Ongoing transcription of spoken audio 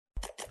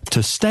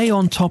To stay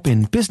on top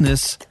in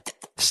business,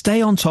 stay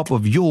on top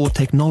of your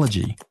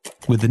technology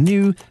with the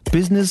new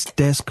Business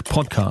Desk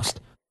podcast,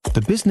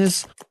 The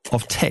Business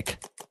of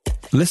Tech.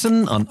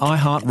 Listen on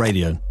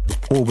iHeartRadio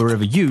or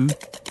wherever you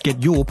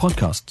get your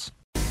podcasts.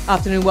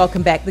 Afternoon,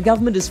 welcome back. The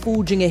government is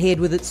forging ahead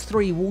with its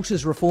Three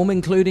Waters reform,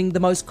 including the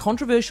most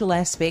controversial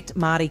aspect,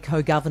 Māori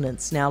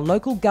co-governance. Now,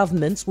 local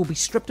governments will be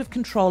stripped of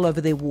control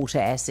over their water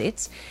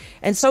assets,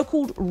 and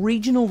so-called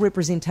regional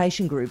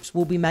representation groups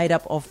will be made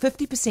up of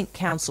 50%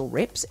 council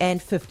reps and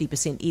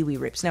 50% iwi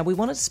reps. Now, we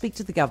wanted to speak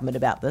to the government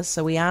about this,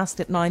 so we asked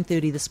at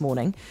 9:30 this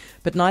morning,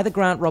 but neither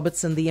Grant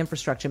Robertson, the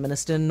Infrastructure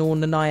Minister, nor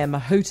Nanaia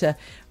Mahuta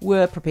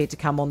were prepared to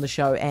come on the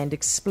show and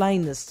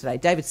explain this today.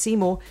 David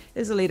Seymour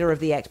is the leader of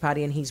the ACT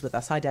Party, and he's with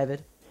us. Hi,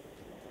 David.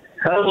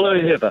 Hello,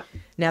 Heather.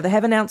 Now, they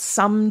have announced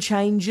some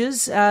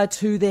changes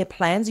to their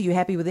plans. Are you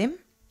happy with them?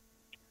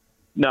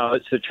 No,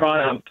 it's a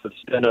triumph of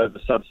spin over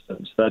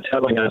substance. They're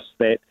telling us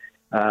that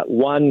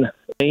one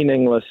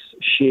meaningless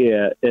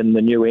share in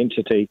the new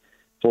entity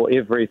for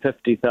every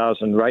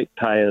 50,000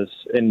 ratepayers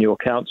in your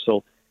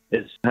council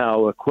is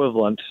now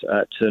equivalent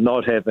to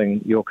not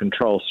having your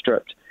control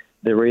stripped.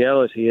 The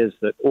reality is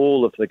that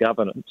all of the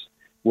governance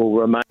will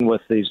remain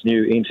with these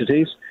new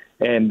entities,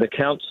 and the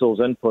council's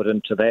input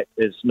into that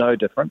is no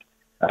different.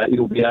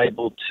 You'll be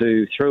able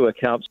to, through a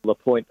council,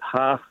 appoint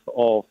half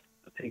of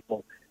the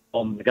people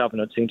on the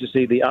governance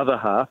entity, the other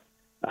half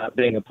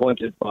being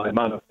appointed by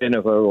mana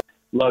whenua or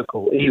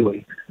local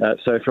iwi.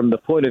 So from the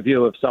point of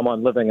view of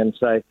someone living in,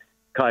 say,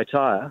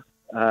 Kaitaia,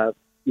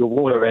 your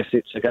water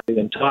assets are going to be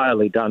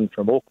entirely done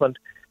from Auckland.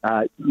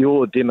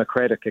 Your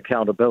democratic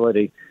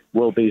accountability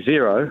will be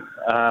zero,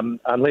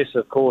 unless,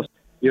 of course,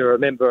 you're a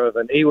member of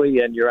an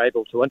iwi and you're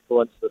able to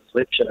influence the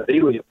selection of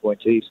iwi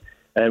appointees,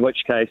 in which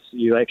case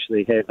you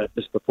actually have a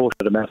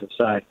disproportionate amount of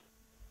say.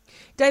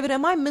 David,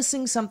 am I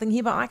missing something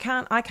here? But I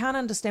can't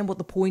understand what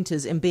the point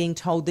is in being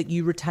told that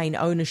you retain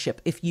ownership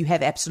if you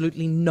have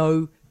absolutely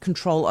no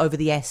control over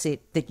the asset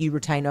that you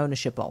retain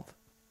ownership of.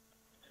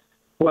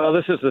 Well,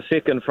 this is the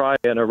second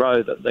Friday in a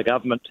row that the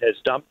government has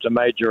dumped a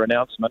major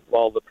announcement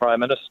while the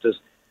Prime Minister's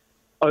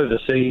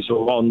overseas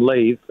or on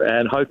leave,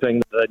 and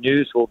hoping that the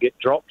news will get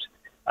dropped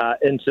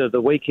into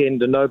the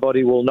weekend and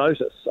nobody will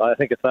notice. I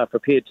think if they're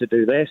prepared to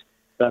do that,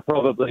 they're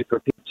probably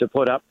prepared to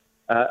put up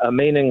a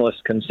meaningless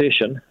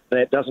concession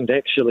that doesn't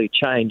actually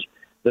change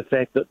the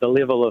fact that the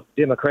level of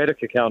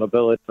democratic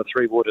accountability for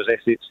Three Waters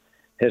assets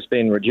has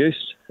been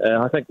reduced.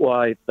 I think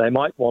why they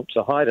might want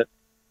to hide it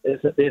is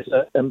that there's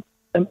an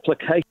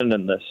implication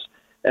in this,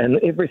 and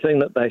everything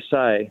that they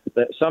say,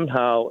 that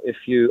somehow if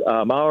you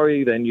are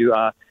Maori, then you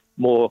are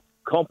more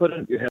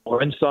competent, you have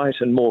more insight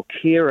and more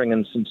caring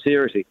and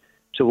sincerity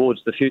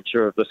towards the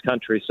future of this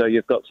country. So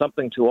you've got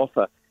something to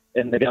offer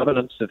in the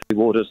governance of Three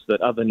Waters that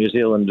other New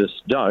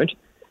Zealanders don't.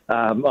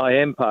 I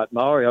am part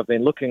Maori. I've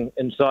been looking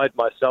inside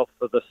myself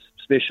for this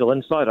special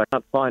insight. I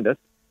can't find it.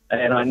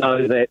 And I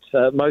know that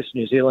most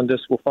New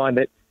Zealanders will find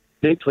that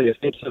deeply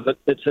offensive.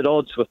 It's at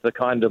odds with the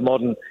kind of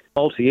modern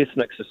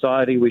multi-ethnic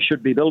society we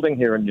should be building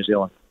here in New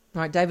Zealand.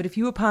 Right, David, if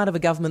you were part of a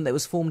government that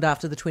was formed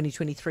after the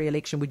 2023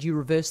 election, would you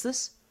reverse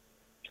this?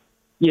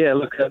 Yeah,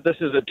 look, this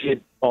is a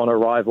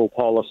dead-on-arrival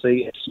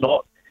policy. It's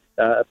not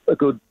a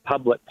good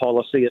public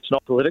policy. It's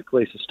not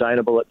politically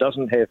sustainable. It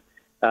doesn't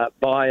have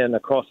buy-in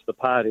across the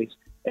parties.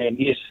 And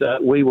yes,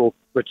 we will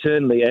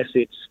return the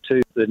assets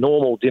to the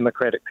normal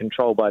democratic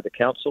control by the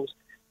councils.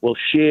 We'll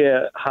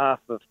share half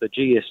of the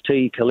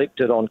GST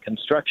collected on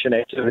construction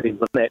activity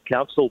with that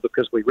council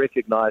because we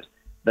recognise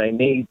they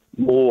need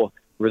more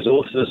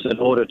resources in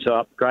order to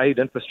upgrade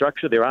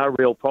infrastructure. There are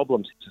real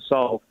problems to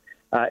solve.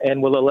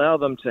 And we'll allow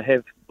them to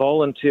have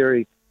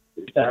voluntary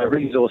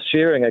resource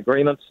sharing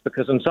agreements,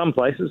 because in some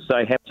places,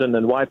 say Hampton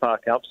and Waipa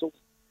councils,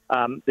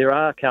 there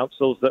are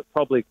councils that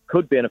probably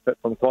could benefit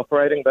from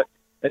cooperating, but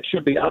it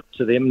should be up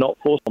to them, not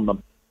forced on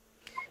them.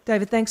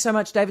 David, thanks so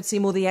much. David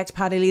Seymour, the ACT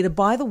Party leader.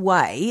 By the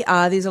way,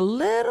 there's a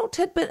little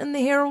tidbit in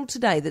the Herald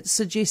today that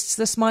suggests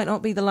this might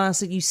not be the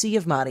last that you see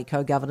of Māori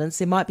co-governance.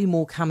 There might be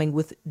more coming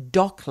with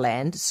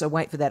Dockland, so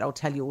wait for that. I'll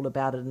tell you all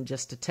about it in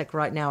just a tick.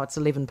 Right now, it's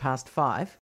 5:11.